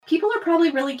people are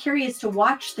probably really curious to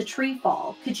watch the tree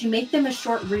fall. Could you make them a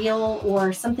short reel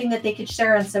or something that they could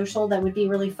share on social that would be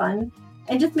really fun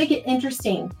and just make it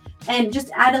interesting and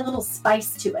just add a little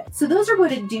spice to it? So those are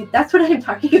that's what I'm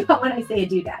talking about when I say a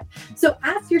doodad. So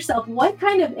ask yourself, what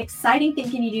kind of exciting thing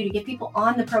can you do to get people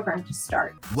on the program to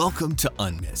start? Welcome to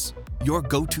Unmiss, your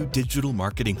go-to digital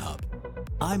marketing hub.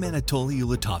 I'm Anatoly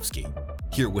Ulatovsky,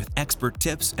 here with expert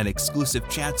tips and exclusive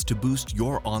chats to boost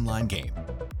your online game.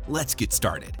 Let's get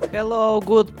started. Hello,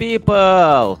 good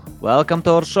people. Welcome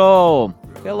to our show.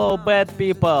 Hello, bad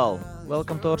people.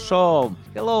 Welcome to our show.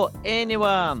 Hello,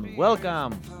 anyone.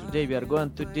 Welcome. Today we are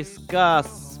going to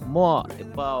discuss more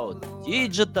about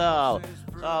digital,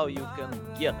 how you can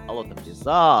get a lot of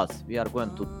results. We are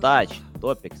going to touch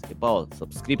topics about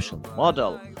subscription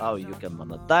model, how you can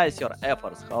monetize your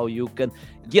efforts, how you can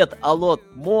get a lot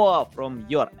more from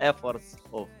your efforts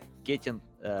of getting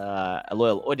a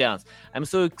loyal audience. I'm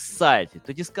so excited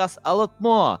to discuss a lot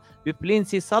more with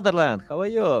Lindsay Sutherland. How are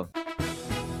you?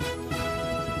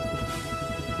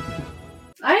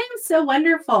 I am so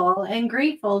wonderful and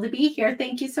grateful to be here.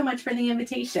 Thank you so much for the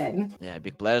invitation. Yeah,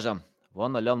 big pleasure.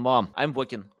 Want to learn more? I'm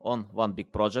working on one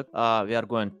big project. We are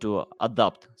going to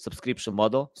adopt subscription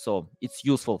model. So it's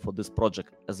useful for this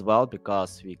project as well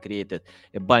because we created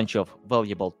a bunch of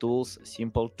valuable tools,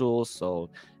 simple tools.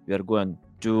 So we are going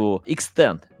to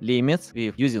extend limits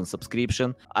with using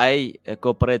subscription. I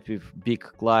cooperate with big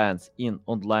clients in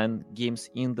online games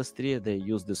industry. They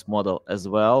use this model as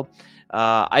well.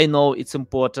 I know it's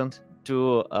important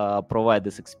to provide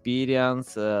this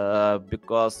experience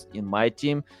because in my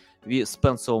team, we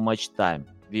spend so much time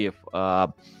with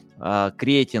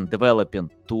creating, developing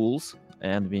tools,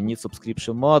 and we need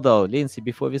subscription model. Lindsay,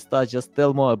 before we start, just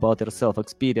tell more about yourself,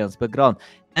 experience, background,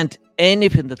 and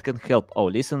anything that can help our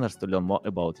listeners to learn more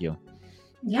about you.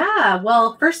 Yeah,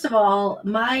 well, first of all,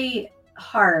 my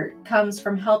heart comes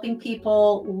from helping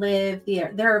people live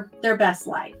their best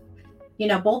life. You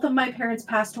know, both of my parents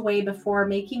passed away before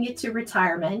making it to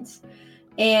retirement.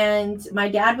 And my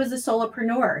dad was a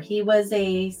solopreneur. He was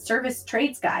a service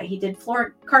trades guy. He did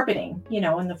floor carpeting,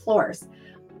 in the floors.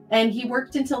 And he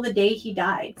worked until the day he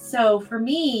died. So for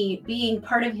me, being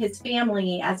part of his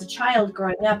family as a child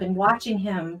growing up and watching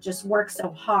him just work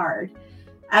so hard,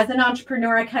 as an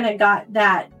entrepreneur, I kind of got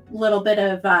that little bit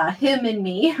of him in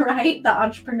me, right? The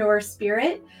entrepreneur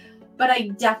spirit. But I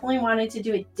definitely wanted to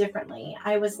do it differently.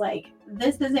 I was like,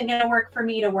 this isn't going to work for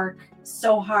me to work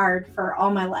so hard for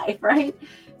all my life, right?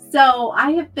 So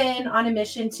I have been on a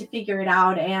mission to figure it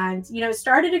out. And, it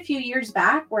started a few years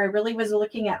back where I really was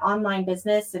looking at online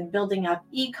business and building up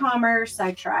e-commerce.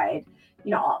 I tried,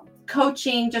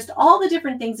 coaching, just all the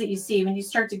different things that you see when you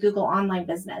start to Google online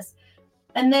business.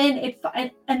 And then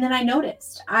I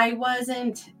noticed I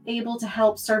wasn't able to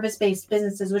help service-based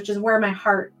businesses, which is where my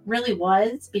heart really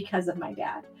was because of my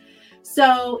dad.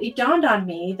 So it dawned on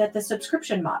me that the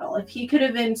subscription model, if he could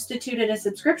have instituted a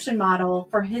subscription model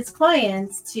for his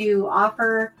clients to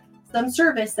offer some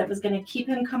service that was going to keep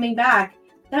him coming back,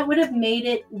 that would have made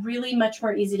it really much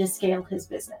more easy to scale his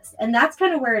business. And that's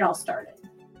kind of where it all started.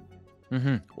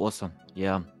 Awesome.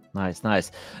 Yeah,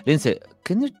 nice. Lindsay,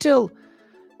 can you tell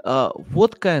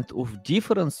what kind of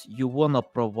difference you want to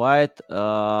provide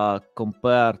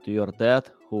compared to your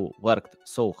dad who worked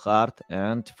so hard?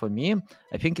 And for me,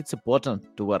 I think it's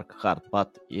important to work hard,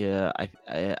 but I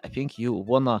think you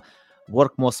want to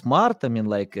work more smart.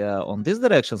 On this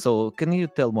direction. So can you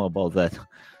tell more about that?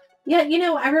 Yeah,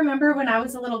 I remember when I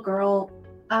was a little girl,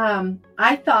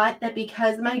 I thought that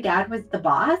because my dad was the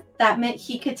boss, that meant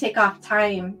he could take off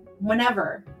time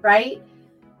whenever, right?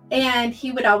 And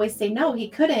he would always say, no, he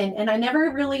couldn't. And I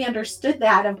never really understood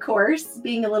that, of course,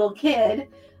 being a little kid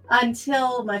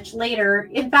until much later.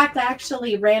 In fact, I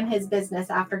actually ran his business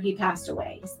after he passed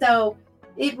away. So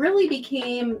it really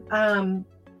became the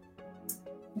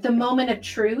moment of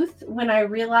truth when I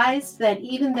realized that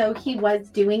even though he was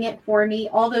doing it for me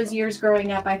all those years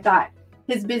growing up, I thought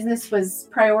his business was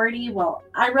priority. Well,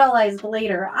 I realized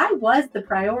later I was the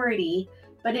priority.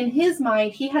 But in his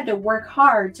mind, he had to work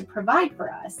hard to provide for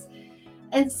us.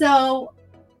 And so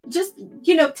just,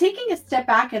 taking a step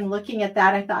back and looking at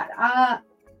that, I thought,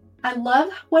 I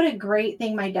love what a great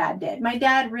thing my dad did. My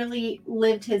dad really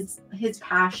lived his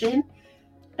passion.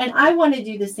 And I want to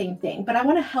do the same thing. But I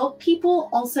want to help people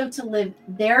also to live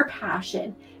their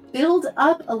passion, build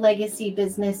up a legacy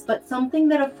business, but something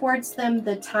that affords them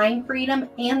the time freedom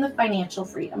and the financial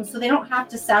freedom. So they don't have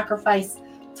to sacrifice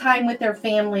time with their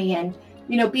family and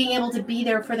being able to be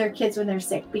there for their kids when they're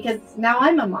sick, because now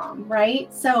I'm a mom,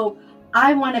 right? So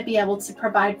I want to be able to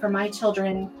provide for my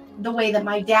children the way that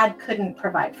my dad couldn't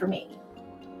provide for me.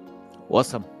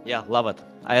 Awesome. Yeah, love it.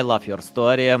 I love your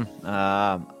story.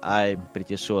 I'm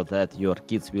pretty sure that your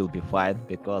kids will be fine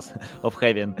because of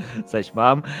having such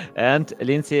mom. And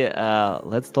Lindsay,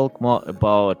 let's talk more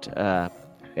about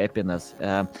happiness.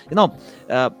 Uh,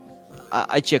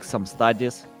 I checked some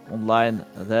studies online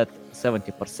that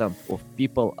 70% of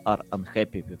people are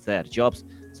unhappy with their jobs.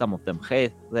 Some of them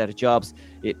hate their jobs.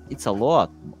 It's a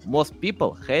lot. Most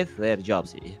people hate their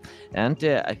jobs. And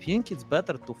I think it's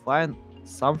better to find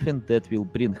something that will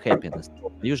bring happiness. I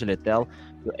usually tell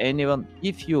to anyone,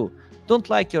 if you don't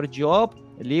like your job,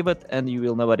 leave it and you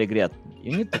will never regret.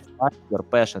 You need to find your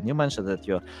passion. You mentioned that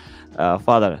your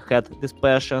father had this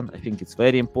passion. I think it's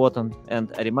very important.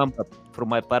 And I remember from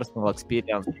my personal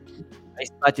experience, I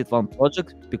started one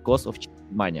project because of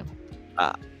money.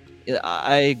 Uh,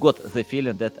 I got the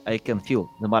feeling that I can fill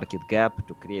the market gap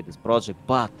to create this project,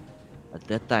 but at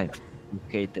that time,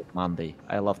 I hated Monday.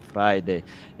 I loved Friday,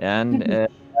 and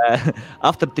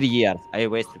after 3 years, I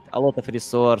wasted a lot of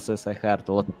resources. I hired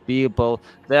a lot of people.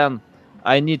 Then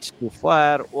I need to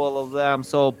fire all of them.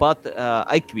 So, but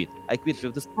I quit. I quit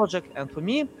with this project, and for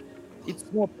me, it's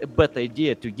not a bad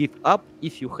idea to give up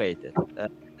if you hate it.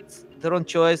 It's the wrong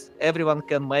choice. Everyone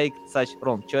can make such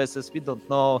wrong choices. We don't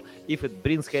know if it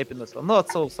brings happiness or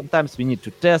not. So sometimes we need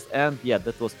to test. And yeah,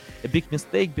 that was a big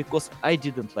mistake because I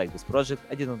didn't like this project.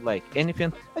 I didn't like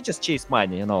anything. I just chased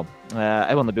money, I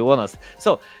want to be honest.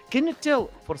 So can you tell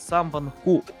for someone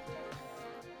who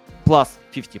plus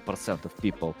 50% of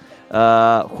people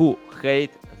who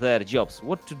hate their jobs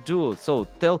what to do? So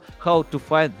tell how to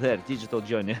find their digital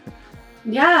journey.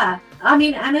 Yeah, I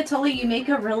mean, Anatoly, you make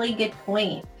a really good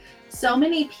point. So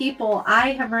many people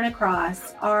I have run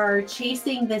across are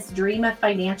chasing this dream of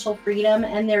financial freedom,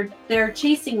 and they're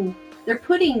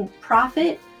putting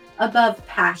profit above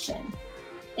passion.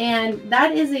 And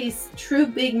that is a true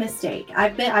big mistake.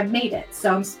 I've made it.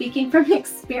 So I'm speaking from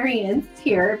experience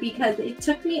here because it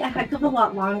took me a heck of a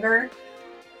lot longer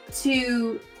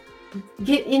to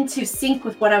get into sync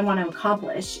with what I want to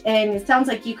accomplish. And it sounds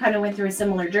like you kind of went through a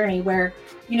similar journey where,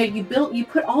 you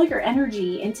put all your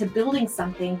energy into building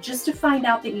something just to find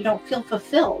out that you don't feel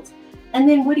fulfilled. And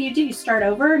then what do? You start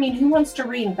over? I mean, who wants to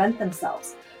reinvent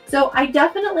themselves? So I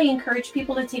definitely encourage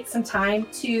people to take some time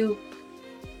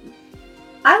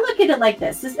I look at it like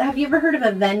this. Have you ever heard of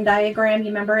a Venn diagram? You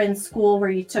remember in school where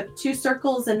you took two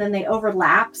circles and then they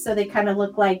overlap so they kind of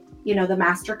look like, the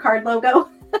MasterCard logo?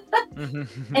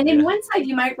 And in one side,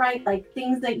 you might write like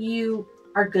things that you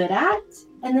are good at.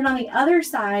 And then on the other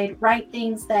side, write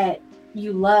things that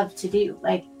you love to do.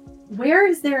 Like, where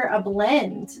is there a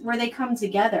blend where they come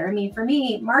together? I mean, for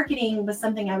me, marketing was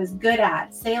something I was good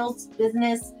at. Sales,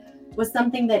 business was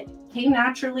something that came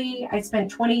naturally. I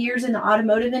spent 20 years in the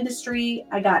automotive industry.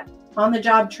 I got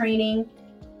on-the-job training.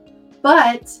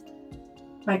 But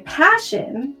my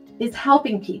passion is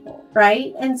helping people,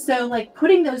 right? And so like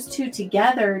putting those two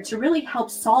together to really help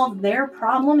solve their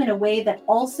problem in a way that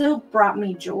also brought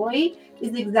me joy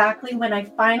is exactly when I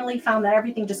finally found that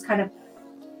everything just kind of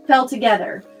fell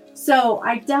together. So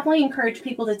I definitely encourage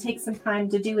people to take some time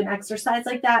to do an exercise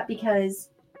like that because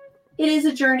it is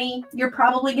a journey. You're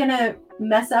probably going to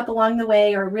mess up along the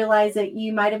way or realize that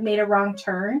you might have made a wrong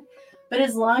turn. But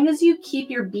as long as you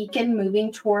keep your beacon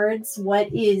moving towards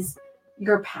what is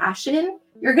your passion,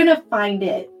 you're going to find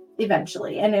it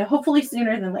eventually, and hopefully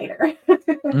sooner than later.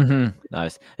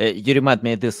 Nice. You remind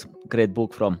me of this great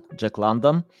book from Jack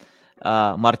London,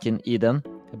 Martin Eden,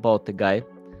 about a guy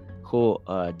who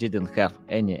didn't have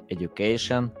any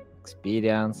education,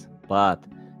 experience, but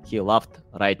he loved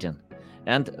writing.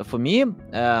 And for me,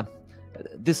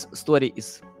 this story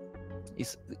is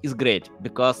great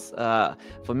because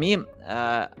for me,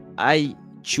 I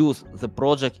choose the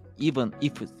project even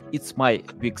if it's my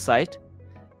weak side,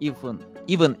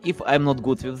 even if I'm not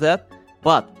good with that.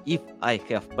 But if I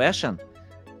have passion,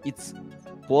 it's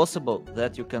possible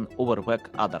that you can overwork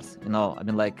others.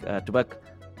 To work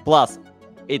plus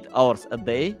 8 hours a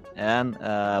day and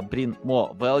bring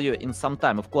more value in some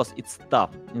time. Of course, it's tough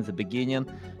in the beginning.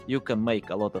 You can make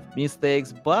a lot of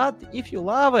mistakes, but if you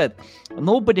love it,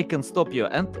 nobody can stop you.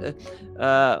 And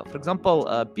for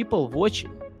example, people watch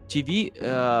TV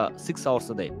 6 hours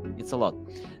a day. It's a lot.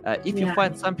 If you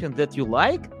find something that you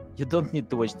like, you don't need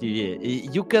to watch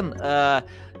TV. You can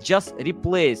just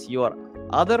replace your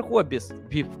other hobbies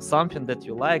with something that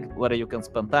you like, where you can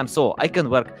spend time. So I can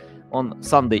work on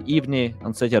Sunday evening,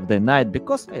 on Saturday night,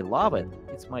 because I love it.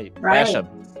 It's my passion.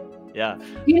 Yeah.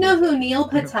 You know who Neil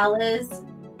Patel is?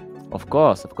 Of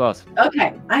course.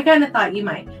 Okay, I kind of thought you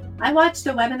might. I watched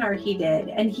a webinar he did,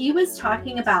 and he was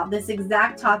talking about this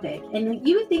exact topic. And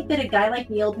you would think that a guy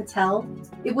like Neil Patel,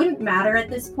 it wouldn't matter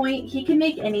at this point. He can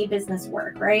make any business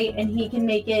work, right? And he can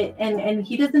make it, and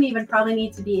he doesn't even probably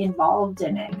need to be involved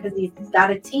in it because he's got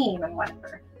a team and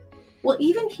whatever. Well,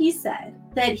 even he said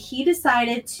that he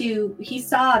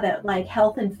saw that like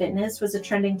health and fitness was a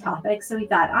trending topic. So he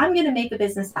thought, I'm going to make a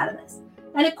business out of this.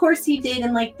 And of course he did.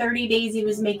 In like 30 days, he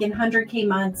was making 100K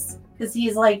months because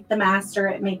he's like the master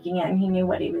at making it and he knew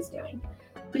what he was doing.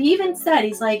 But he even said,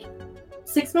 he's like,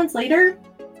 6 months later,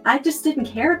 I just didn't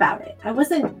care about it. I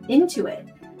wasn't into it.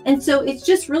 And so it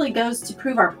just really goes to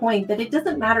prove our point that it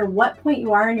doesn't matter what point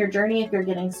you are in your journey, if you're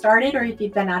getting started or if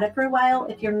you've been at it for a while,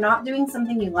 if you're not doing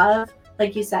something you love,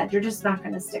 like you said, you're just not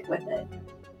going to stick with it.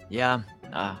 Yeah,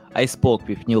 I spoke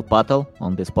with Neil Patel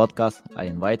on this podcast. I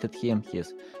invited him.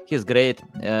 He's great,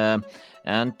 and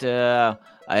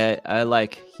I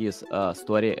like his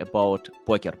story about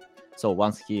poker. So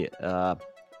once he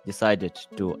decided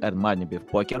to earn money with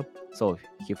poker, so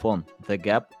he found the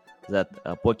gap that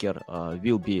poker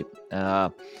will be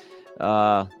not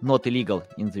illegal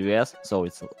in the US, so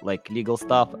it's like legal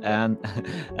stuff. And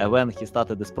when he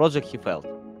started this project, he failed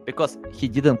because he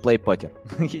didn't play poker.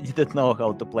 He didn't know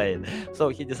how to play it. So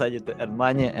he decided to earn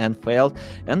money and failed.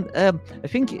 And I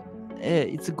think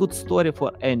it's a good story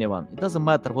for anyone. It doesn't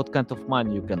matter what kind of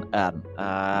money you can earn.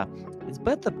 It's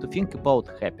better to think about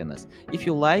happiness. If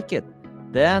you like it,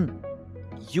 then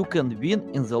you can win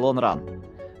in the long run.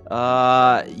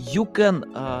 You can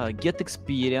get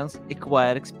experience,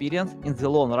 acquire experience in the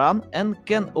long run, and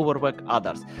can overwork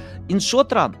others. In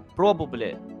short run,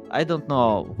 probably, I don't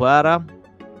know where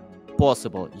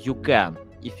possible you can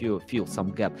if you feel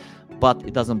some gap, but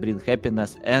it doesn't bring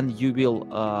happiness and you will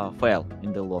fail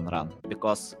in the long run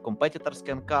because competitors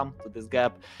can come to this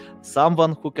gap,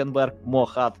 someone who can work more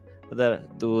hard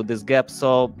to this gap.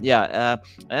 So yeah,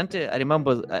 and I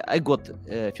remember I got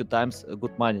a few times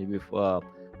good money with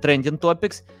trending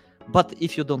topics, but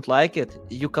if you don't like it,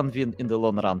 you can win in the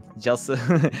long run. Just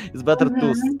it's better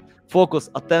to focus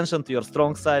attention to your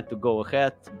strong side, to go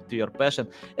ahead to your passion.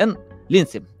 And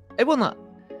Lindsay, I wanna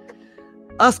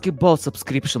ask about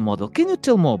subscription model. Can you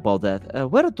tell more about that?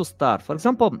 Where to start? For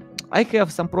example, I have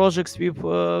some projects with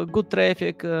good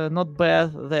traffic, not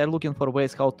bad. They're looking for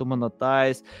ways how to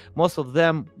monetize. Most of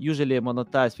them usually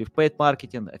monetize with paid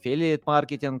marketing, affiliate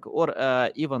marketing, or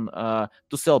even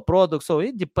to sell products. So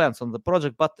it depends on the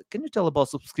project. But can you tell about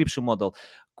subscription model?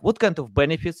 What kind of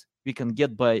benefits we can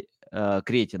get by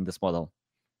creating this model?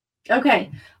 Okay.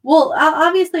 Well,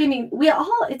 obviously, I mean,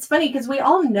 it's funny because we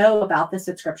all know about the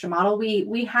subscription model.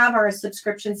 We have our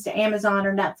subscriptions to Amazon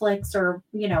or Netflix or,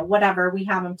 whatever, we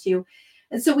have them too.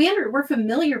 And so we're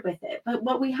familiar with it. But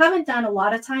what we haven't done a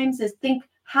lot of times is think,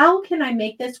 how can I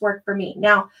make this work for me?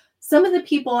 Now, some of the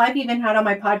people I've even had on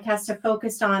my podcast have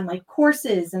focused on like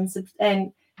courses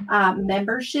and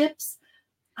memberships.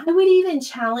 I would even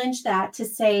challenge that to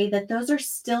say that those are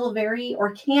still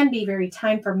can be very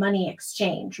time for money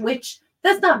exchange, which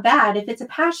that's not bad. If it's a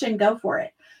passion, go for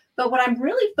it. But what I'm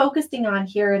really focusing on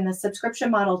here in the subscription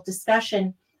model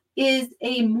discussion is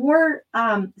a more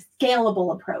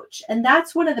scalable approach. And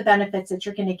that's one of the benefits that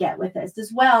you're going to get with this,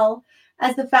 as well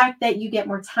as the fact that you get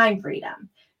more time freedom.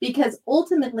 Because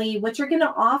ultimately, what you're going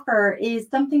to offer is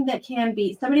something that can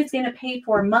be somebody's going to pay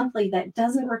for monthly that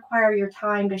doesn't require your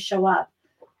time to show up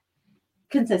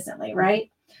consistently, right?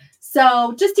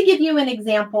 So just to give you an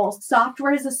example,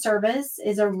 software as a service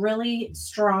is a really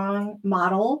strong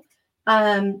model.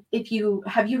 Have you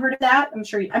heard of that? I'm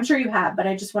sure you have, but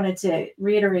I just wanted to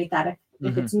reiterate that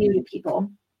if it's new to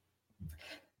people.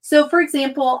 So for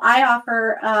example, I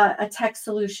offer a tech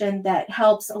solution that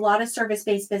helps a lot of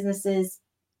service-based businesses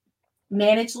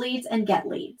manage leads and get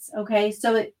leads. Okay.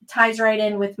 So it ties right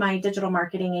in with my digital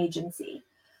marketing agency.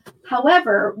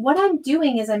 However, what I'm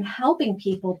doing is I'm helping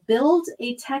people build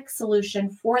a tech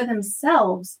solution for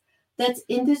themselves that's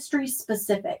industry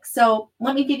specific. So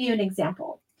let me give you an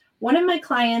example. One of my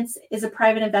clients is a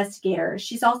private investigator.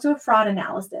 She's also a fraud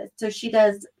analysis. So she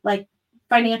does like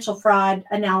financial fraud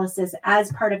analysis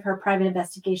as part of her private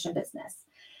investigation business.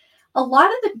 A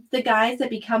lot of the guys that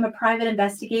become a private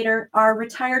investigator are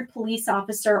retired police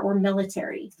officer or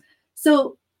military.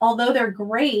 So although they're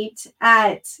great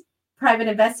at private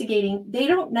investigating, they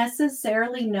don't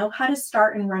necessarily know how to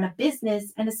start and run a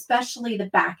business, and especially the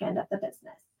back end of the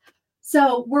business.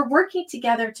 So we're working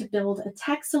together to build a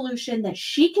tech solution that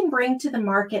she can bring to the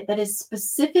market that is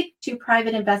specific to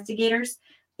private investigators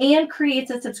and creates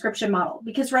a subscription model.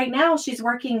 Because right now she's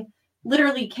working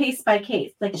literally case by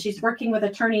case, like she's working with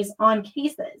attorneys on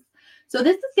cases. So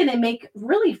this is going to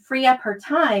really free up her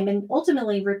time and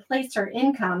ultimately replace her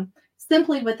income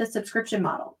simply with the subscription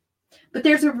model. But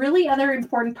there's a really other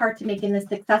important part to making this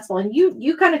successful. And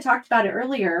you kind of talked about it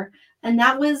earlier, and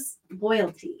that was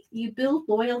loyalty. You build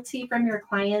loyalty from your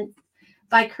clients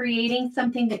by creating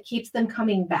something that keeps them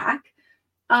coming back.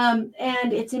 And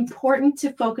it's important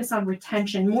to focus on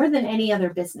retention more than any other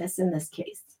business in this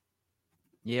case.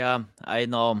 Yeah, I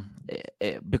know.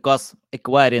 Because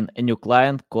acquiring a new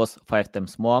client costs 5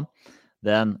 times more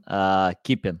than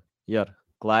keeping your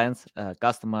clients,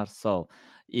 customers. So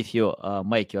if you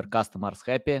make your customers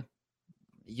happy,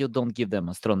 you don't give them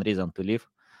a strong reason to leave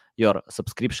your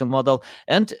subscription model.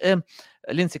 And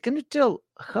Lindsay, can you tell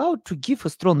how to give a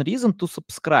strong reason to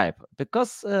subscribe?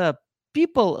 Because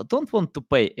people don't want to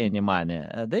pay any money.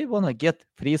 They want to get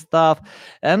free stuff.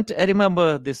 And I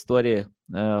remember this story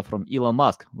from Elon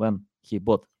Musk when he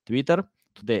bought Twitter.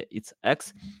 Today it's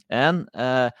X. And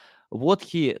what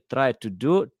he tried to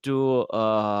do to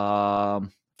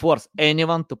force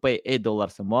anyone to pay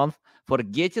 $8 a month for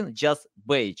getting just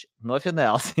badge, nothing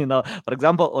else. For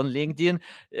example, on LinkedIn,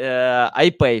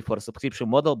 I pay for a subscription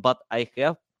model, but I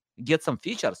get some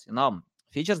features,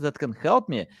 features that can help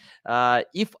me.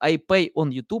 If I pay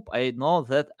on YouTube, I know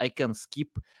that I can skip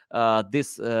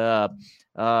this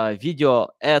video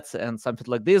ads and something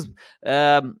like this.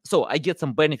 So I get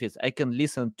some benefits. I can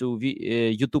listen to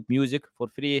YouTube music for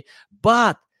free.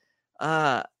 But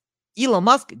Elon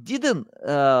Musk didn't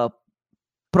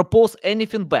propose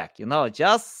anything back,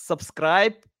 just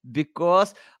subscribe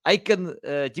because I can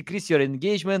decrease your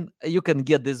engagement. You can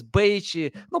get this badge.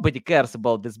 Nobody cares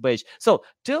about this badge. So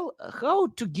tell how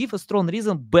to give a strong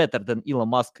reason better than Elon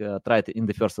Musk tried in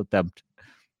the first attempt.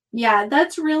 Yeah,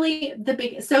 that's really the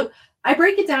big. So I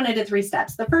break it down into 3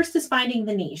 steps. The first is finding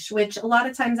the niche, which a lot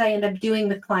of times I end up doing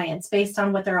with clients based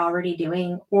on what they're already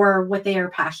doing or what they are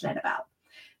passionate about.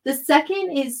 The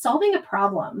second is solving a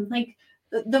problem. Like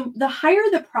the higher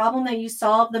the problem that you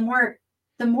solve, the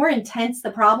more intense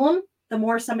the problem, the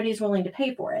more somebody's willing to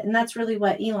pay for it. And that's really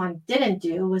what Elon didn't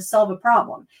do, was solve a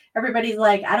problem. Everybody's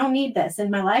like, I don't need this in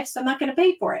my life, so I'm not going to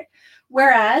pay for it.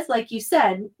 Whereas, like you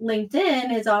said,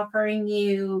 LinkedIn is offering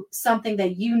you something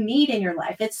that you need in your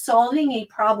life. It's solving a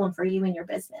problem for you in your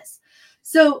business.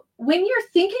 So when you're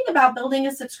thinking about building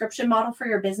a subscription model for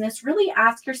your business, really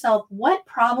ask yourself, what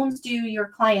problems do your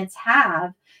clients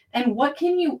have and what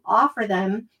can you offer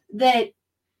them that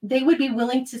they would be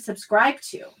willing to subscribe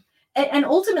to? And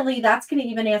ultimately, that's going to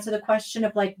even answer the question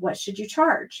of like, what should you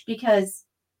charge? Because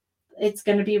it's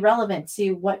going to be relevant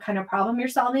to what kind of problem you're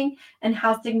solving and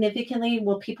how significantly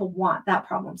will people want that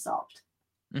problem solved.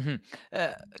 Mm-hmm.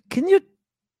 Can you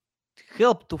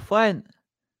help to find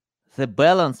the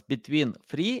balance between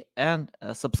free and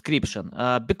subscription?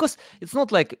 Because it's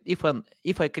not like if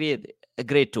I create a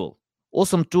great tool,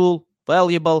 awesome tool,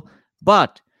 valuable,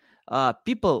 but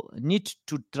people need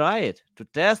to try it, to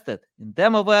test it in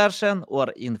demo version or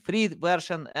in free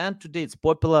version. And today it's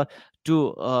popular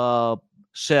to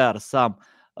share some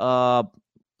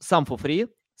for free,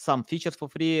 some features for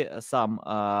free, some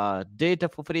data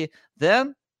for free.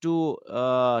 Then to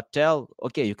tell,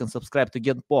 okay, you can subscribe to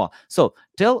get more. So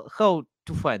tell how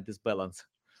to find this balance.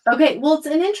 Okay, well, it's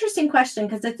an interesting question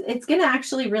because it's going to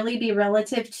actually really be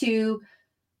relative to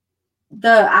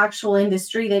the actual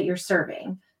industry that you're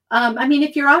serving. I mean,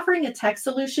 if you're offering a tech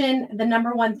solution, the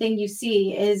number one thing you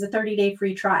see is a 30-day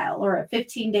free trial or a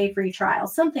 15-day free trial,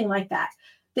 something like that.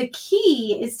 The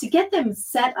key is to get them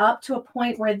set up to a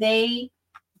point where they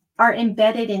are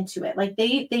embedded into it. Like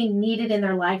they need it in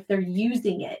their life. They're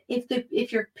using it.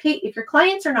 If your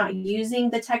clients are not using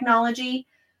the technology,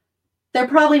 they're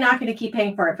probably not going to keep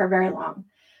paying for it for very long.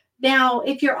 Now,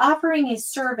 if you're offering a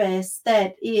service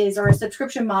that is, or a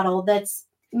subscription model that's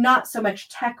not so much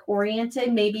tech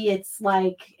oriented, maybe it's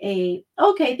like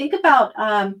think about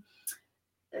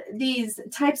these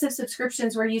types of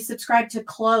subscriptions where you subscribe to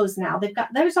clothes now.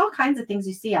 There's all kinds of things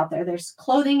you see out there. There's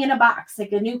clothing in a box,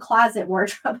 like a new closet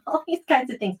wardrobe, all these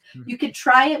kinds of things. Mm-hmm. You could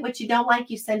try it, what you don't like,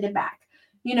 you send it back.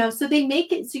 So they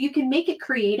make it so you can make it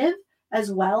creative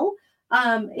as well.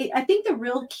 I think the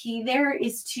real key there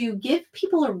is to give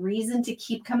people a reason to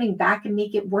keep coming back and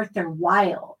make it worth their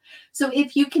while. So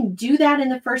if you can do that in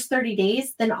the first 30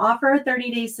 days, then offer a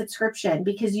 30-day subscription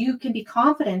because you can be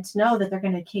confident to know that they're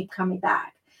going to keep coming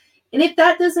back. And if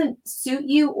that doesn't suit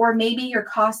you, or maybe your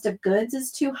cost of goods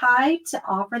is too high to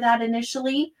offer that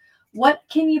initially, what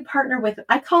can you partner with?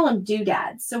 I call them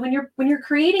doodads. So when you're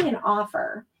creating an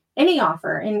offer, any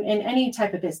offer in any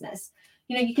type of business,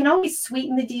 You can always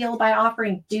sweeten the deal by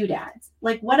offering doodads.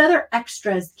 Like, what other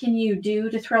extras can you do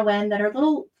to throw in that are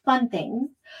little fun things?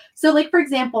 So, like, for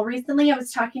example, recently I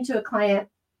was talking to a client.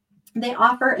 They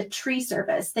offer a tree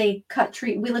service. They cut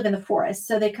tree. We live in the forest,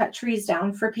 so they cut trees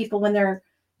down for people when they're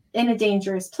in a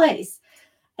dangerous place.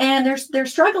 And they're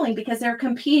struggling because they're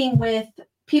competing with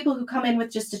people who come in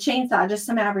with just a chainsaw, just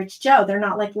some average Joe. They're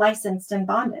not like licensed and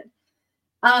bonded.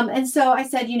 And so I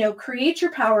said, create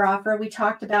your power offer. We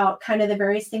talked about kind of the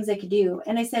various things they could do.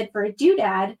 And I said, for a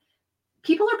doodad,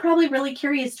 people are probably really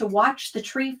curious to watch the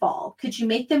tree fall. Could you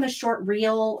make them a short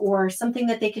reel or something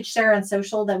that they could share on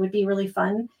social that would be really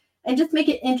fun and just make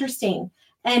it interesting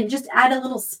and just add a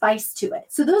little spice to it?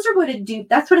 So those are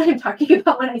that's what I'm talking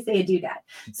about when I say a doodad.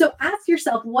 So ask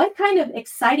yourself, what kind of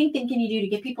exciting thing can you do to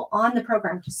get people on the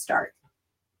program to start?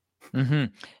 Mm-hmm.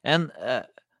 And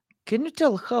can you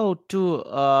tell how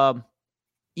to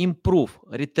improve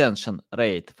retention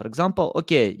rate? For example,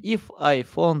 okay, if I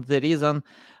found the reason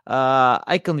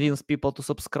I convince people to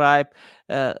subscribe,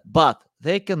 but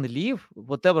they can leave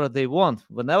whatever they want,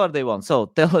 whenever they want. So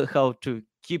tell how to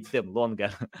keep them longer.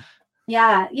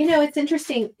 Yeah, it's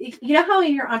interesting. How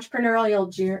in your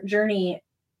entrepreneurial journey,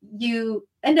 you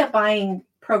end up buying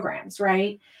programs,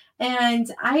 right? And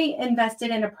I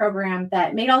invested in a program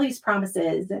that made all these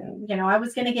promises, and I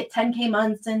was going to get 10K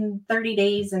months in 30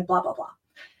 days and blah blah blah.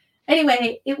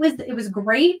 Anyway, it was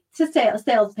great to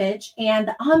sales pitch, and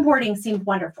the onboarding seemed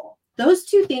wonderful. Those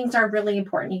two things are really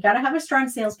important. You got to have a strong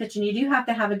sales pitch, and you do have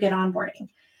to have a good onboarding.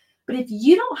 But if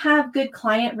you don't have good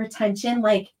client retention,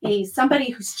 like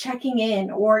somebody who's checking in,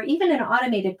 or even an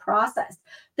automated process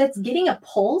that's getting a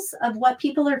pulse of what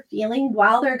people are feeling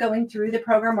while they're going through the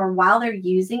program or while they're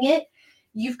using it,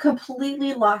 you've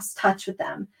completely lost touch with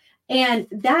them. And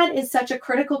that is such a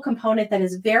critical component that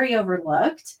is very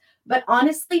overlooked, but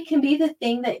honestly can be the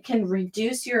thing that can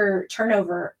reduce your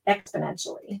turnover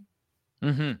exponentially.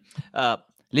 Mm-hmm.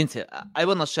 Lindsay, I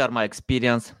want to share my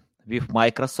experience with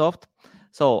Microsoft.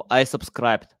 So I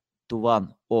subscribed to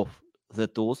one of the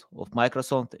tools of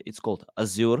Microsoft. It's called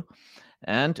Azure.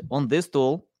 And on this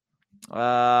tool,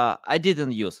 I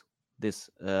didn't use this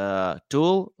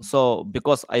tool. So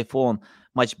because I found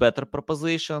much better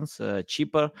propositions,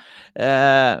 cheaper.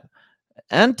 And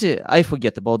I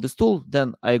forget about this tool.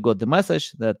 Then I got the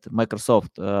message that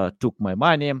Microsoft took my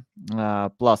money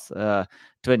plus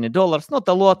 $20, not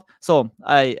a lot. So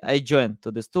I joined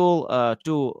to this tool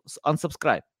to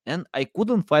unsubscribe. And I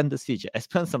couldn't find this feature. I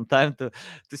spent some time to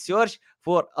search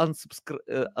for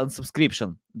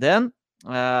unsubscription. Then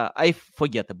I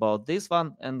forget about this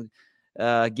one and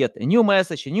get a new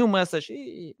message.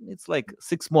 It's like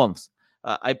 6 months.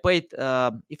 I paid,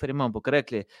 if I remember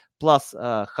correctly, plus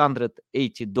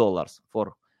 $180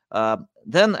 for.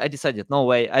 Then I decided, no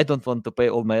way, I don't want to pay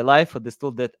all my life for this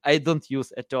tool that I don't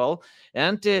use at all.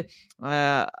 And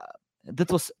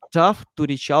that was tough to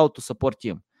reach out to support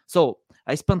team. So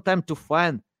I spent time to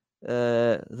find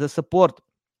the support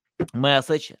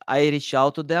message. I reached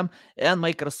out to them, and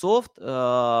Microsoft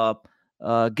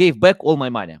gave back all my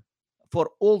money for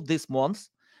all these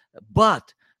months.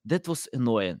 But that was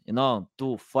annoying,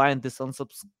 to find this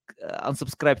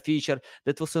unsubscribe feature.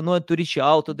 That was annoying to reach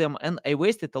out to them, and I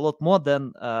wasted a lot more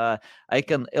than I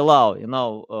can allow,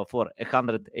 for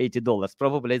 $180.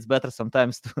 Probably it's better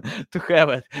sometimes to have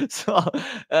it. So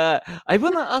I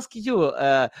want to ask you,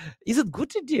 is it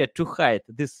good idea to hide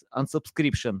this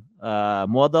unsubscription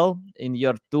model in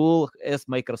your tool as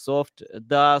Microsoft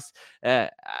does?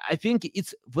 I think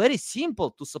it's very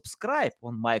simple to subscribe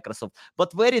on Microsoft,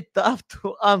 but very tough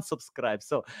to unsubscribe.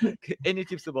 So any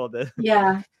tips about that?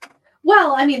 Yeah.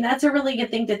 Well, I mean, that's a really good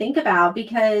thing to think about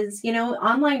because,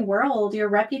 online world, your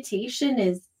reputation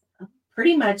is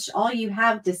pretty much all you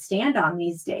have to stand on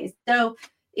these days. So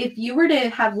if you were to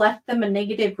have left them a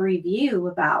negative review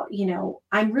about,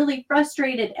 I'm really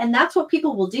frustrated, and that's what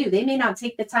people will do. They may not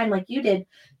take the time like you did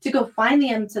to go find the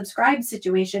unsubscribe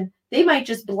situation. They might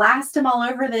just blast them all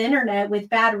over the internet with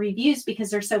bad reviews because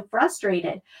they're so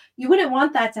frustrated. You wouldn't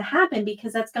want that to happen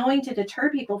because that's going to deter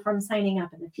people from signing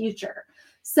up in the future.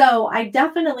 So I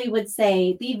definitely would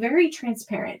say be very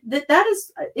transparent. That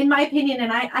is, in my opinion,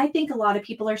 and I think a lot of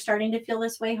people are starting to feel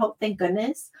this way, thank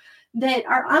goodness, that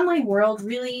our online world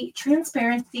really,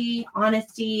 transparency,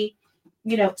 honesty,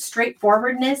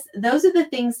 straightforwardness, those are the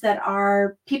things that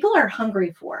people are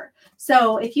hungry for.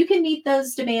 So if you can meet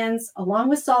those demands along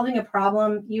with solving a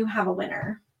problem, you have a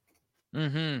winner.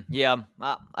 Yeah,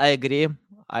 I agree.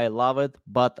 I love it,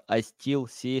 but I still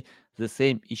see the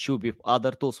same issue with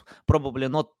other tools. Probably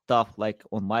not tough like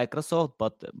on Microsoft,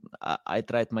 but I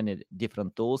tried many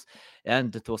different tools,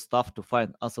 and it was tough to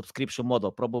find a subscription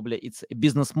model. Probably it's a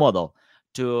business model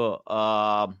to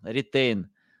retain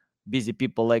busy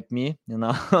people like me,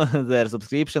 their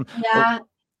subscription. Yeah.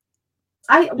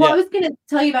 I Yeah, was going to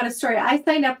tell you about a story. I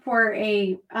signed up for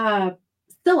a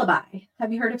Syllabi.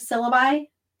 Have you heard of Syllabi?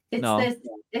 It's no. this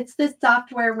it's this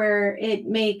software where it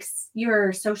makes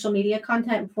your social media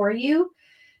content for you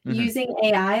Hmm. using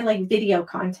AI, like video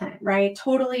content, right?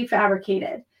 Totally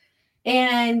fabricated.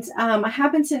 And I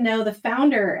happen to know the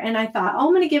founder, and I thought, oh,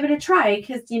 I'm going to give it a try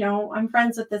because I'm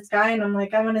friends with this guy, and I'm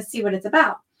like, I want to see what it's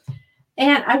about.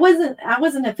 And I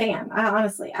wasn't a fan.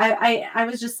 Honestly, I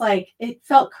was just like, it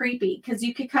felt creepy because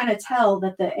you could kind of tell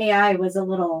that the AI was a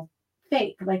little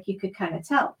fake, like you could kind of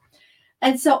tell.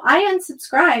 And so I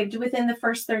unsubscribed within the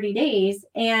first 30 days,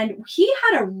 and he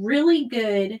had a really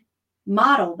good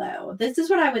model, though. This is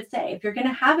what I would say: if you're going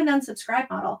to have an unsubscribe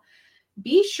model,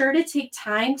 be sure to take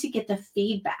time to get the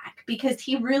feedback, because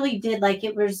he really did, like,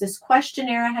 it was this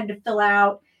questionnaire I had to fill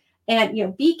out,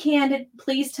 and be candid,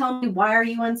 please tell me, why are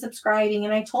you unsubscribing?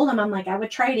 And I told him, I'm like, I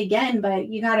would try it again, but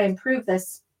you got to improve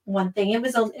this one thing. It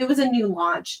was a new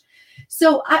launch.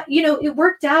 So it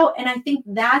worked out, and I think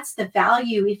that's the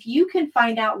value. If you can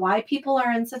find out why people are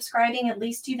unsubscribing, at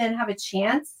least you then have a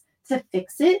chance to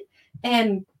fix it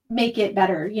and make it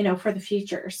better, for the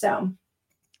future. So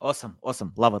Awesome.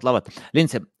 Love it.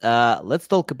 Lindsay, let's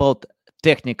talk about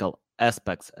technical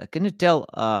aspects. Can you tell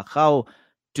how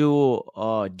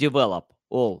to develop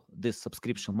all this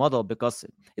subscription model? Because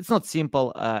it's not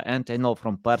simple, and I know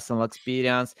from personal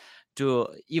experience to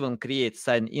even create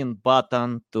sign-in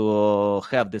button, to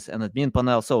have this an admin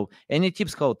panel. So any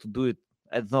tips how to do it?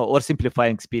 I don't know, or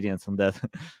simplifying experience on that.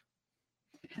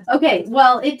 Okay,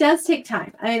 well, it does take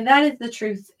time. I mean, that is the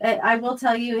truth. I will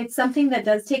tell you, it's something that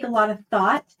does take a lot of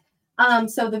thought.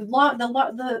 So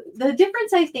the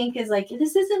difference, I think, is like,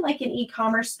 this isn't like an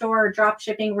e-commerce store or drop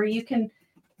shipping where you can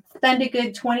spend a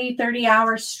good 20, 30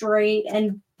 hours straight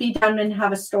and be done and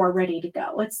have a store ready to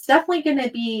go. It's definitely going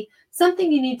to be something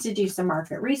you need to do some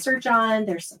market research on.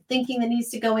 There's some thinking that needs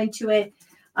to go into it.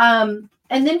 And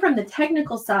then from the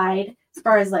technical side, as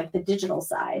far as like the digital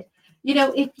side,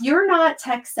 if you're not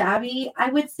tech savvy,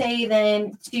 I would say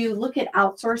then to look at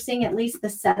outsourcing at least the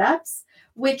setups,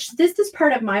 which this is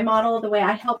part of my model, the way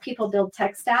I help people build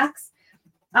tech stacks.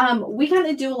 We kind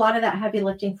of do a lot of that heavy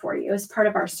lifting for you as part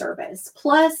of our service.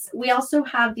 Plus, we also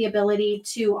have the ability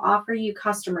to offer you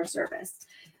customer service.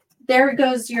 There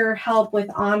goes your help with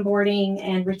onboarding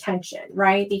and retention,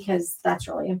 right? Because that's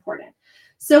really important.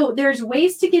 So there's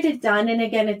ways to get it done. And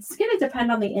again, it's going to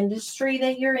depend on the industry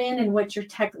that you're in and what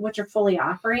you're fully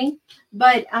offering.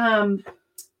 But I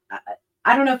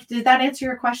don't know did that answer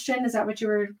your question? Is that what you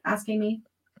were asking me?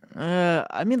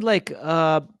 I mean, like,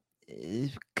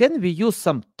 can we use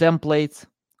some templates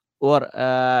or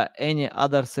any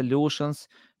other solutions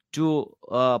to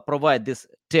provide these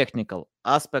technical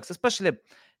aspects, especially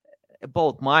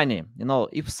about money?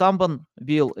 If someone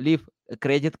will leave a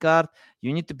credit card,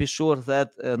 you need to be sure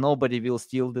that nobody will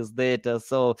steal this data.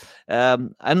 So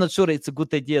I'm not sure it's a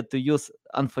good idea to use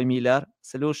unfamiliar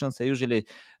solutions. I usually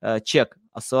check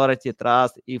authority,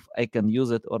 trust, if I can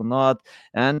use it or not.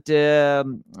 And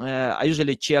I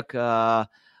usually check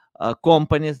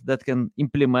companies that can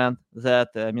implement that.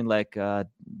 I mean, like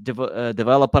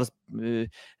developers.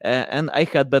 And I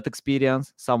had bad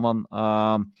experience. Someone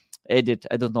added,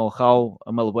 I don't know how,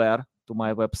 malware to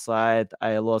my website.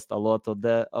 I lost a lot of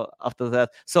that after that.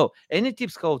 So any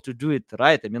tips how to do it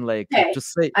right? I mean, like, Okay. to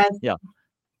say, yeah.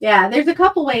 Yeah, there's a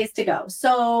couple ways to go.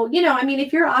 So, I mean,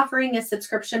 if you're offering a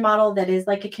subscription model that is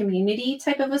like a community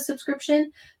type of a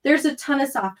subscription, there's a ton of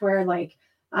software like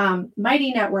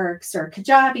Mighty Networks or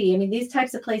Kajabi. I mean, these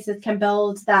types of places can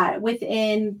build that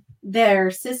within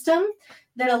their system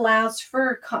that allows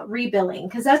for rebilling,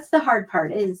 because that's the hard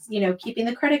part is, keeping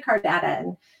the credit card data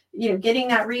and, getting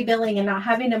that rebilling and not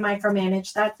having to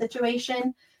micromanage that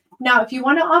situation. Now, if you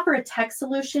want to offer a tech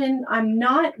solution, I'm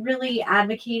not really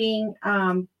advocating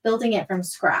building it from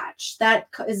scratch. That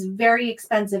is very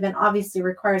expensive and obviously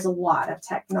requires a lot of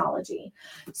technology.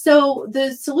 So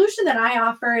the solution that I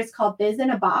offer is called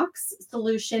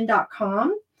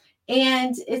bizinaboxsolution.com.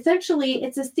 And essentially,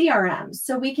 it's a CRM.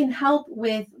 So we can help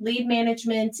with lead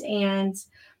management. And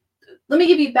let me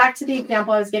give you back to the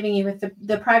example I was giving you with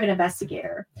the private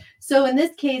investigator. So in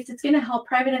this case, it's going to help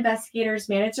private investigators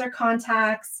manage their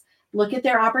contacts, look at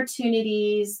their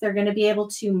opportunities. They're going to be able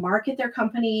to market their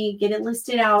company, get it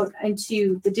listed out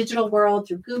into the digital world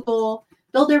through Google,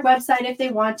 build their website if they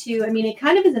want to. I mean, it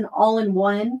kind of is an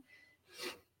all-in-one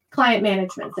client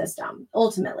management system,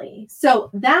 ultimately. So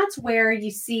that's where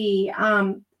you see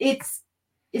it's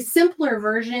a simpler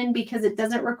version because it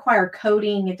doesn't require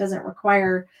coding. It doesn't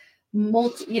require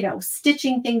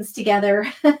stitching things together.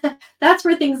 That's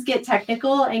where things get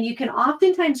technical, and you can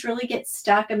oftentimes really get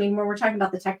stuck. I mean, when we're talking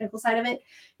about the technical side of it,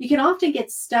 you can often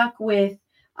get stuck with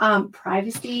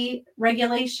privacy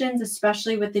regulations,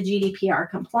 especially with the GDPR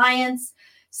compliance.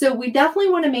 So we definitely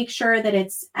want to make sure that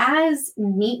it's as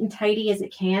neat and tidy as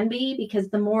it can be, because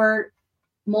the more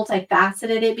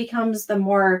multifaceted it becomes, the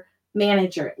more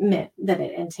management that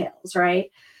it entails,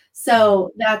 right?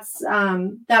 So that's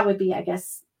that would be, I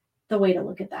guess, the way to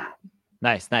look at that.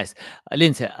 Nice.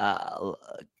 Lindsay,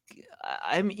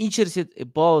 I'm interested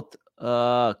about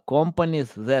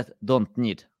companies that don't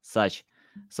need such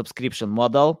subscription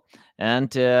model.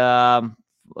 And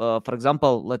for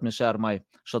example, let me share my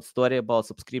short story about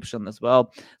subscription as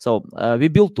well. So we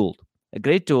built a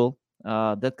great tool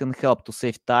that can help to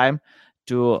save time,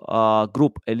 to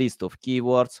group a list of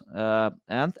keywords.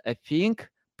 And I think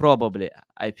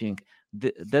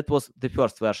that was the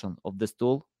first version of this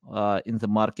tool in the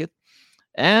market.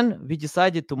 And we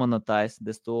decided to monetize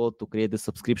this tool, to create the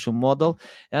subscription model,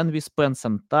 and we spent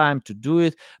some time to do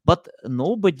it, but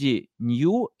nobody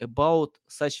knew about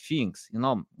such things,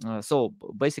 so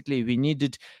basically we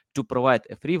needed to provide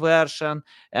a free version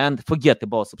and forget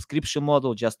about subscription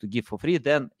model, just to give for free.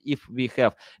 Then if we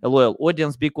have a loyal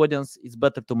audience, big audience, it's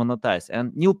better to monetize.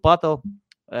 And Neil Patel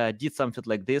did something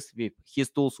like this with his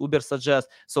tools, Uber Suggest.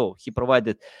 So he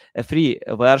provided a free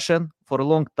version for a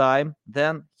long time.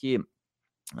 Then he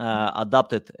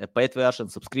adopted a paid version,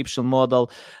 subscription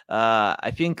model.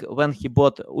 I think when he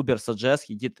bought Uber Suggest,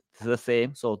 he did the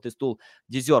same. So this tool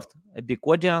deserved a big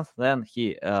audience. Then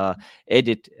he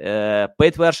added a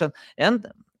paid version. And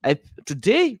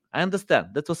today I understand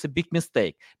that was a big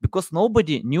mistake, because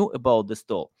nobody knew about this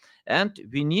tool, and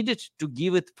we needed to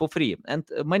give it for free. And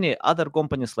many other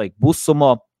companies like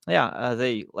BoostSumo,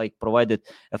 they like provided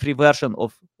a free version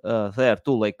of their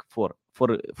tool like for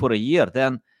a year.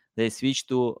 Then they switch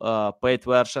to paid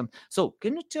version. So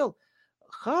can you tell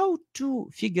how to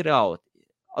figure out,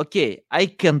 okay, I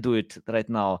can do it right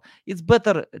now, it's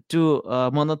better to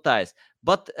monetize,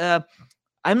 but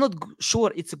I'm not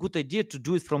sure it's a good idea to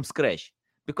do it from scratch,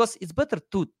 because it's better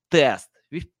to test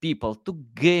with people to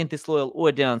gain this loyal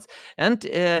audience. And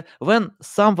when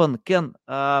someone can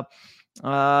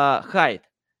hide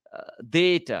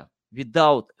data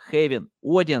without having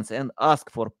audience and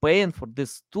ask for paying for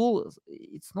this tool,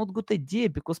 it's not good idea,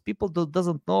 because people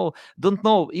don't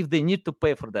know if they need to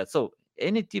pay for that. So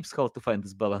any tips how to find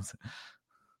this balance?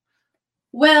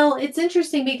 Well, it's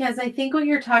interesting, because I think what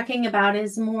you're talking about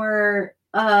is more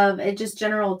of a just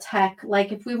general tech.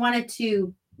 Like if we wanted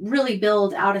to really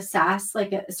build out a SaaS,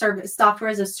 like a service, software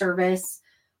as a service,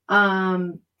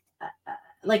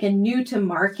 like a new to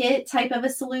market type of a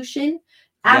solution,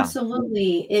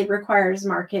 absolutely, it requires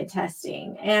market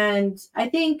testing. And I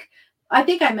think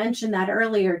I mentioned that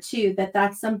earlier too,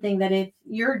 that's something that if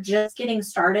you're just getting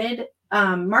started,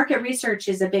 market research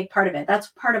is a big part of it. That's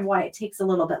part of why it takes a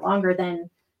little bit longer than,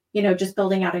 just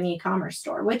building out an e-commerce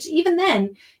store, which even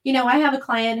then, I have a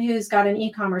client who's got an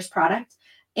e-commerce product,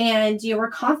 and we're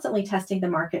constantly testing the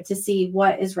market to see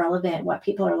what is relevant, what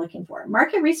people are looking for.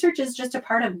 Market research is just a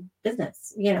part of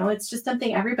business. It's just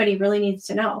something everybody really needs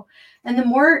to know. And the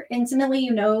more intimately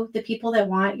you know the people that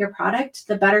want your product,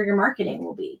 the better your marketing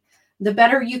will be, the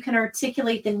better you can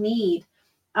articulate the need.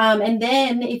 And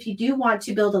then if you do want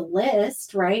to build a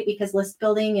list, right, because list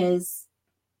building is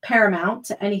paramount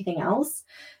to anything else,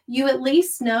 you at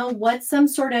least know what some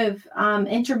sort of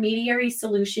intermediary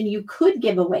solution you could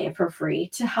give away for free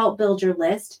to help build your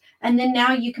list. And then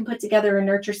now you can put together a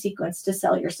nurture sequence to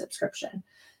sell your subscription.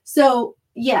 So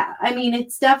yeah, I mean,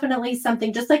 it's definitely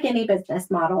something, just like any business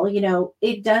model,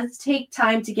 it does take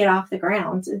time to get off the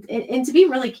ground. And to be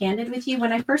really candid with you,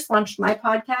 when I first launched my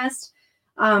podcast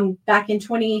back in I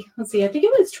think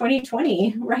it was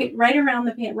 2020,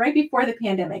 right before the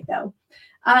pandemic though.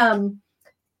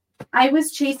 I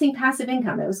was chasing passive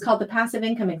income. It was called the Passive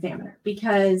Income Examiner,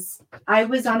 because I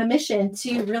was on a mission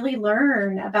to really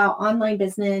learn about online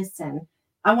business, and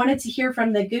I wanted to hear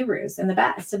from the gurus and the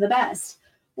best of the best.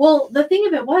 Well, the thing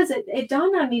of it was, it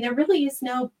dawned on me, there really is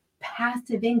no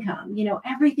passive income.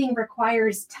 Everything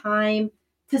requires time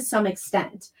to some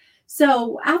extent.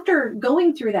 So after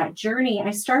going through that journey, I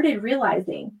started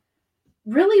realizing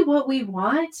really what we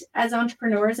want as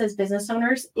entrepreneurs, as business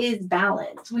owners, is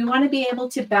balance. We want to be able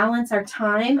to balance our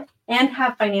time and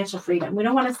have financial freedom. We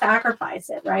don't want to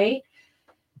sacrifice it, right?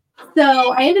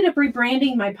 So I ended up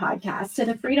rebranding my podcast to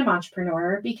The Freedom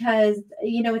Entrepreneur, because,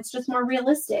 it's just more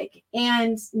realistic.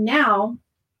 And now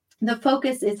the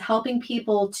focus is helping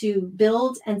people to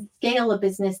build and scale a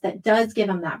business that does give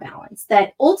them that balance,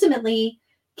 that ultimately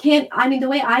the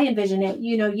way I envision it,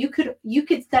 you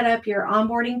could set up your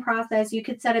onboarding process, you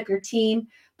could set up your team,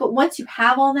 but once you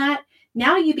have all that,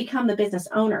 now you become the business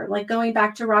owner. Like going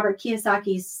back to Robert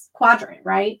Kiyosaki's quadrant,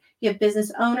 right? You have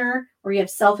business owner or you have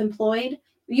self-employed.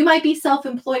 You might be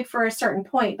self-employed for a certain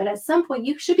point, but at some point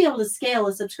you should be able to scale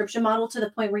a subscription model to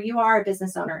the point where you are a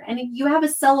business owner and you have a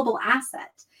sellable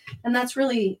asset. And that's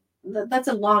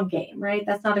a long game, right?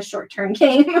 That's not a short-term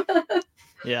game.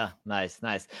 Yeah, nice.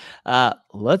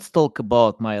 Let's talk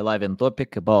about my live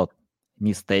topic about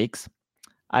mistakes.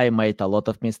 I made a lot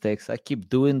of mistakes. I keep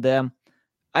doing them.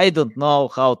 I don't know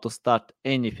how to start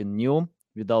anything new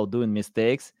without doing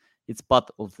mistakes. It's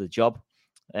part of the job.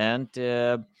 And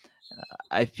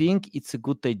I think it's a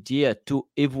good idea to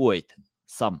avoid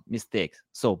some mistakes.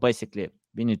 So basically,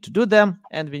 we need to do them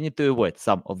and we need to avoid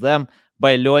some of them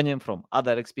by learning from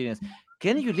other experience.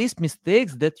 Can you list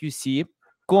mistakes that you see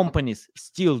companies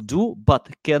still do but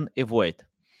can avoid?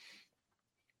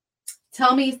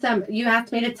 Tell me you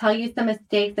asked me to tell you some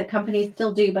mistakes that companies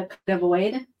still do but could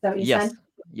avoid. Is that what you said?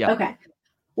 Yeah. Okay.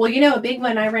 Well, a big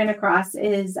one I ran across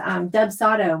is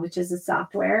Dubsado, which is a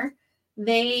software.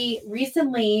 They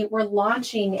recently were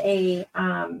launching a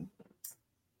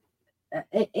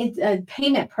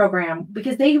payment program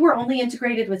because they were only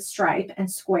integrated with Stripe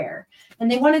and Square, and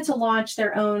they wanted to launch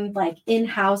their own like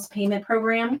in-house payment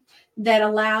program that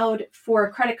allowed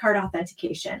for credit card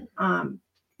authentication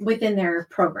within their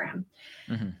program.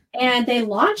 Mm-hmm. And they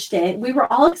launched it. We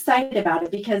were all excited about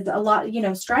it because a lot,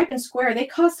 Stripe and Square, they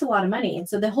cost a lot of money. And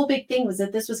so the whole big thing was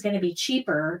that this was going to be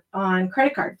cheaper on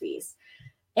credit card fees.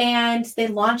 And they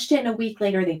launched it, and a week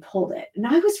later they pulled it. And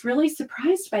I was really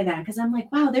surprised by that because I'm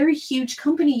like, wow, they're a huge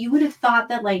company. You would have thought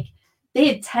that like they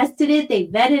had tested it, they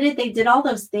vetted it, they did all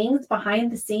those things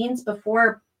behind the scenes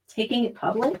before taking it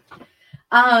public.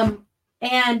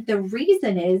 And the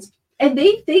reason is, and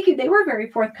they were very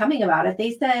forthcoming about it.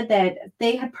 They said that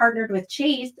they had partnered with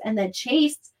Chase and that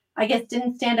Chase, I guess,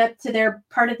 didn't stand up to their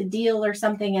part of the deal or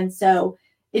something. And so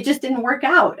it just didn't work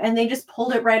out. And they just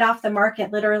pulled it right off the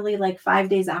market, literally like 5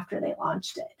 days after they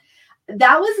launched it.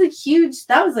 That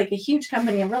was like a huge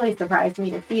company and really surprised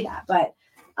me to see that. But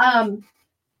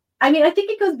I think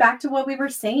it goes back to what we were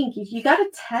saying. You got to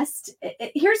test.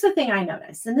 Here's the thing I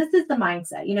noticed, and this is the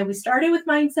mindset. We started with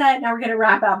mindset. Now we're going to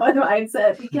wrap up with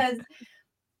mindset because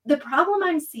the problem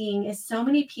I'm seeing is so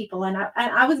many people, and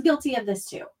I was guilty of this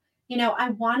too. I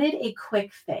wanted a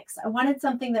quick fix. I wanted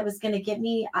something that was going to get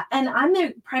me, and I'm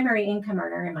the primary income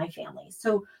earner in my family.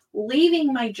 So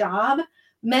leaving my job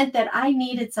meant that I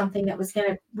needed something that was going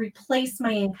to replace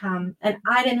my income, and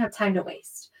I didn't have time to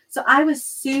waste. So I was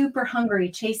super hungry,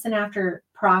 chasing after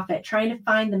profit, trying to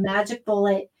find the magic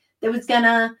bullet that was going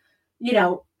to,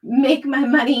 make my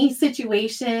money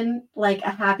situation like a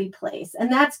happy place.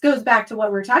 And that goes back to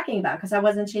what we're talking about, because I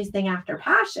wasn't chasing after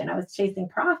passion. I was chasing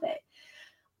profit.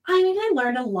 I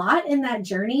learned a lot in that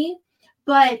journey,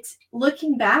 but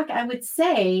looking back, I would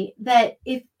say that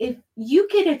if you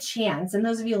get a chance, and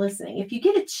those of you listening, if you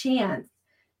get a chance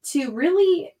to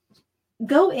really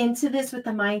go into this with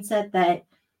the mindset that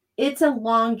it's a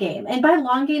long game. And by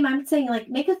long game, I'm saying like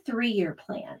make a 3-year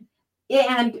plan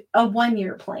and a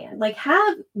 1-year plan, like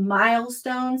have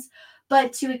milestones,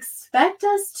 but to expect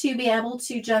us to be able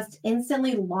to just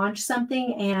instantly launch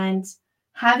something and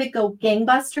have it go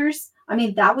gangbusters,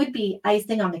 that would be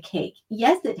icing on the cake.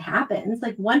 Yes, it happens.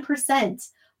 Like 1%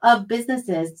 of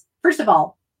businesses, first of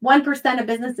all, 1% of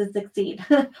businesses succeed.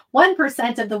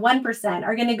 1% of the 1%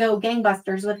 are going to go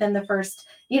gangbusters within the first,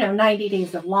 90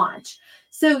 days of launch.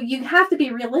 So you have to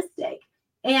be realistic.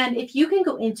 And if you can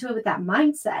go into it with that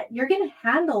mindset, you're going to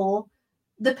handle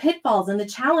the pitfalls and the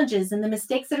challenges and the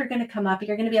mistakes that are going to come up.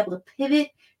 You're going to be able to pivot.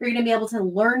 You're going to be able to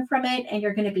learn from it. And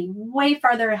you're going to be way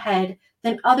farther ahead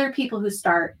than other people who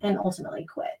start and ultimately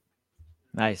quit.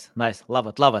 Nice. Love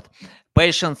it.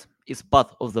 Patience is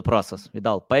part of the process.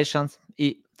 Without patience,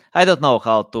 I don't know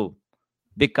how to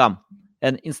become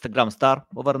an Instagram star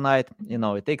overnight.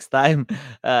 It takes time.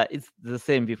 It's the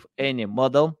same with any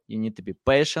model. You need to be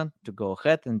patient to go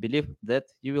ahead and believe that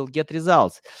you will get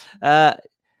results.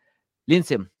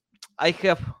 Lindsay, I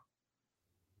have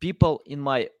people in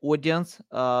my audience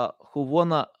who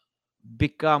wanna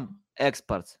become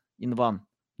experts in one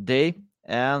day,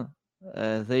 and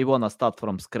they wanna start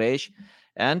from scratch.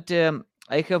 And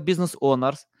I have business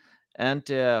owners and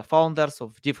founders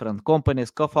of different companies,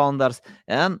 co-founders,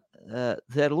 and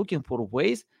they're looking for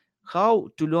ways how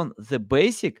to learn the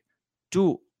basic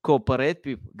to cooperate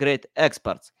with great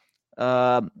experts.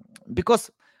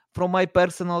 Because from my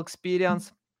personal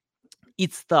experience,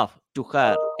 it's tough to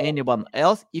hire anyone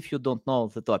else if you don't know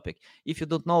the topic, if you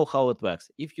don't know how it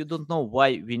works, if you don't know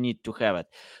why we need to have it.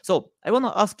 So I want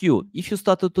to ask you, if you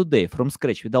started today from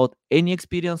scratch without any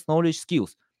experience, knowledge,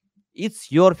 skills,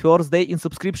 it's your first day in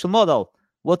subscription model.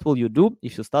 What will you do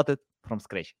if you started from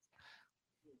scratch?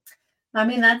 I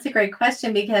mean, that's a great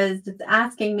question because it's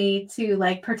asking me to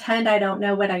like pretend I don't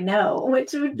know what I know,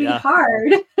 which would be Yeah.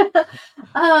 hard.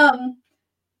 um,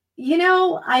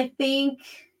 I think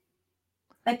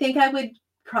I would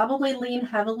probably lean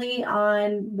heavily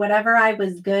on whatever I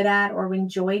was good at or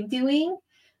enjoyed doing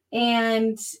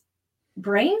and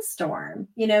brainstorm,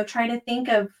 try to think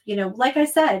of, like I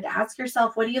said, ask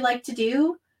yourself, what do you like to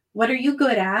do? What are you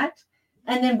good at?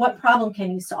 And then what problem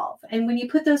can you solve? And when you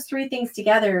put those three things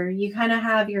together, you kind of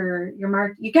have your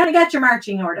mark, you kind of got your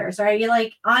marching orders, right? You're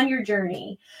like on your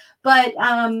journey. But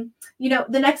the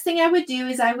next thing I would do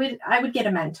is I would get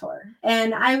a mentor.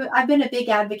 And I've been a big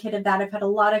advocate of that. I've had a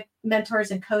lot of mentors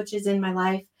and coaches in my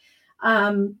life.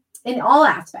 In all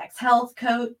aspects, health,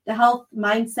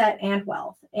 mindset, and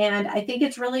wealth. And I think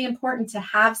it's really important to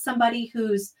have somebody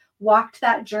who's walked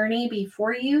that journey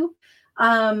before you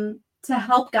to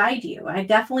help guide you. I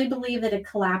definitely believe that it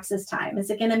collapses time. Is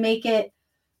it going to make it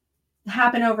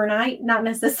happen overnight? Not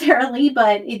necessarily,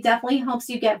 but it definitely helps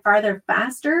you get farther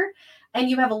faster. And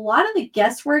you have a lot of the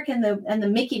guesswork and the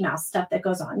Mickey Mouse stuff that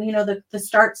goes on, the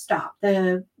start, stop,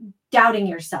 the doubting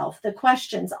yourself, the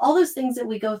questions, all those things that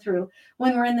we go through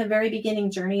when we're in the very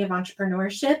beginning journey of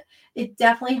entrepreneurship. It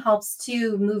definitely helps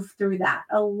to move through that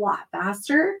a lot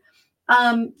faster.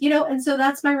 And so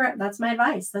that's my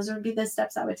advice. Those would be the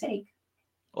steps I would take.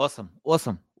 Awesome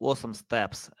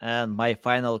steps. And my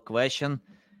final question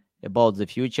about the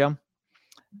future.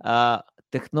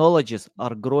 Technologies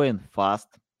are growing fast.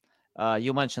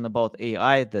 You mentioned about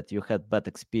AI, that you had bad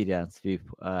experience with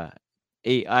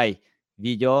AI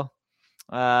video.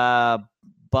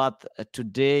 But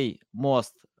today,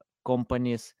 most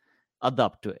companies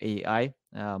adapt to AI.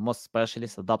 Most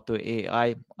specialists adapt to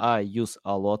AI. I use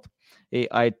a lot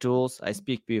AI tools. I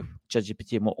speak with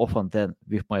ChatGPT more often than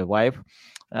with my wife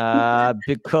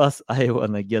because I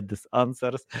want to get these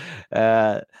answers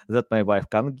that my wife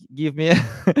can't give me.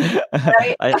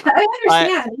 Right? I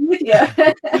understand. I'm with you.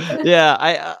 Yeah,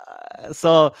 I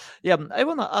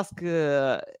want to ask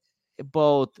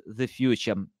about the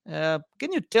future.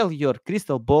 Can you tell your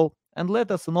crystal ball and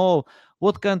let us know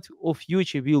what kind of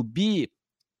future will be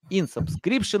in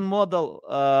subscription model?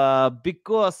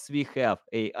 Because we have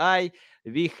AI,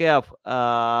 we have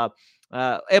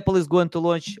Apple is going to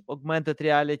launch augmented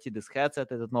reality, this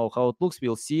headset. I don't know how it looks.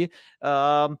 We'll see in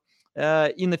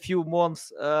a few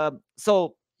months.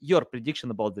 So your prediction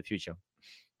about the future?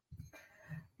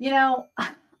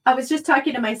 I was just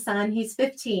talking to my son. He's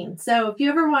 15. So if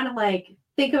you ever want to like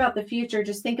think about the future,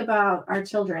 just think about our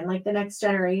children, like the next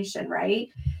generation, right?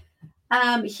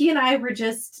 He and I were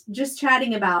just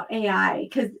chatting about AI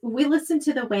because we listened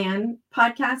to the WAN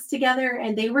podcast together,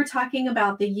 and they were talking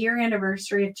about the year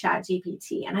anniversary of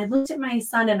ChatGPT. And I looked at my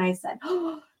son and I said,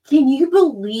 "Oh, can you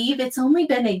believe it's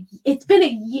been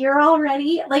a year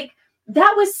already? Like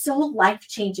that was so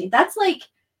life-changing. That's like."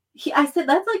 I said,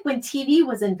 that's like when TV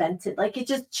was invented, like it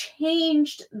just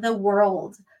changed the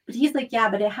world. But he's like, yeah,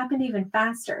 but it happened even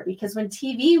faster because when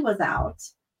TV was out,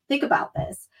 think about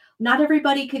this. Not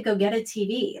everybody could go get a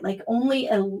TV. Like only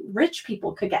rich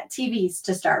people could get TVs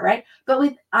to start, right? But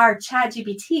with our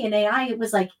ChatGPT and AI, it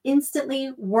was like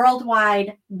instantly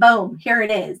worldwide, boom, here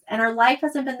it is. And our life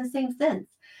hasn't been the same since.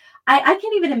 I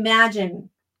can't even imagine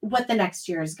what the next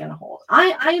year is going to hold.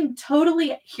 I am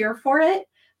totally here for it.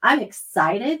 I'm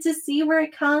excited to see where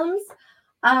it comes.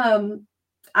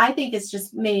 I think it's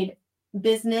just made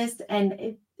business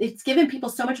and it's given people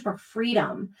so much more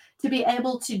freedom to be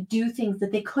able to do things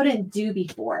that they couldn't do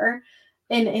before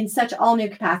in such all new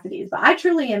capacities. But I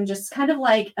truly am just kind of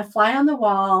like a fly on the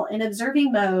wall in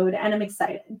observing mode, and I'm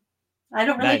excited. I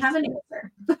don't really have an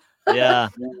answer. Yeah,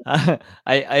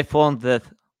 I found that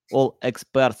all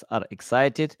experts are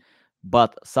excited,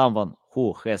 but someone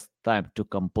who has time to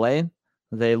complain,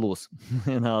 they lose.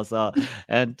 So,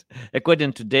 and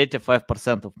according to data,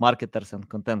 5% of marketers and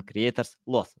content creators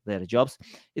lost their jobs.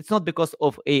 It's not because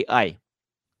of AI,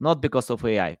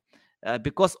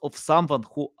 because of someone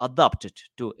who adapted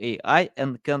to AI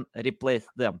and can replace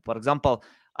them. For example,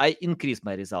 I increased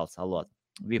my results a lot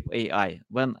with AI.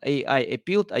 When AI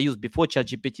appeared, I used before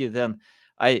ChatGPT, then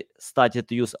I started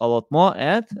to use a lot more,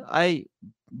 and I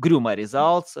grew my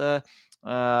results.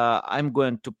 I'm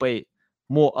going to pay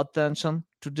more attention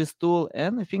to this tool,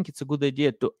 and I think it's a good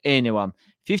idea to anyone.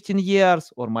 15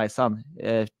 years or my son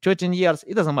 13 years,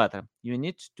 it doesn't matter. You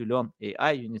need to learn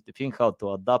AI. You need to think how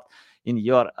to adapt in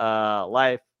your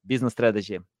life, business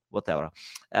strategy, whatever.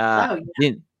 Oh,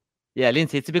 yeah. Yeah,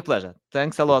 Lindsay, it's a big pleasure.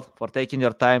 Thanks a lot for taking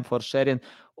your time, for sharing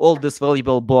all these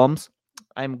valuable bombs.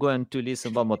 I'm going to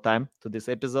listen one more time to this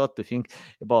episode to think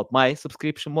about my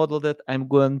subscription model that I'm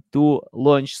going to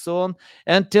launch soon,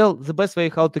 and tell the best way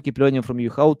how to keep learning from you,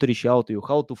 how to reach out to you,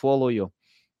 how to follow you.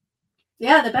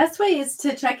 Yeah, the best way is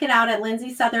to check it out at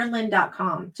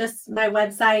lindsaysutherland.com. Just my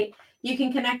website. You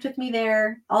can connect with me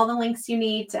there. All the links you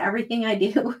need to everything I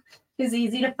do is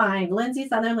easy to find.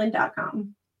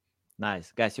 lindsaysutherland.com.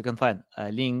 Nice. Guys, you can find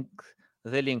the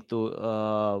link to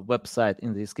website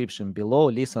in the description below.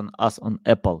 Listen us on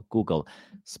Apple, Google,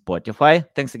 Spotify.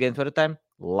 Thanks again for your time.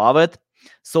 Love it.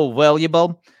 So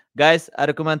valuable. Guys, I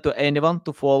recommend to anyone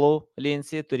to follow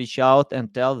Lindsay, to reach out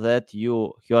and tell that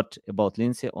you heard about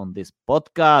Lindsay on this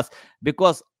podcast,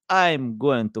 because I'm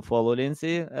going to follow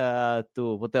Lindsay to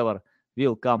whatever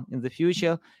will come in the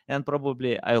future, and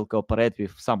probably I will cooperate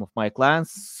with some of my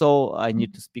clients, so I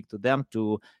need to speak to them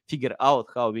to figure out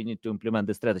how we need to implement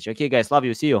the strategy. Okay, guys, love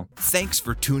you. See you. Thanks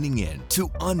for tuning in to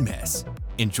Unmiss.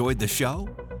 Enjoyed the show?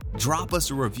 Drop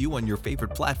us a review on your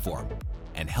favorite platform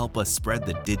and help us spread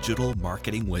the digital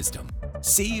marketing wisdom.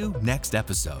 See you next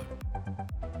episode.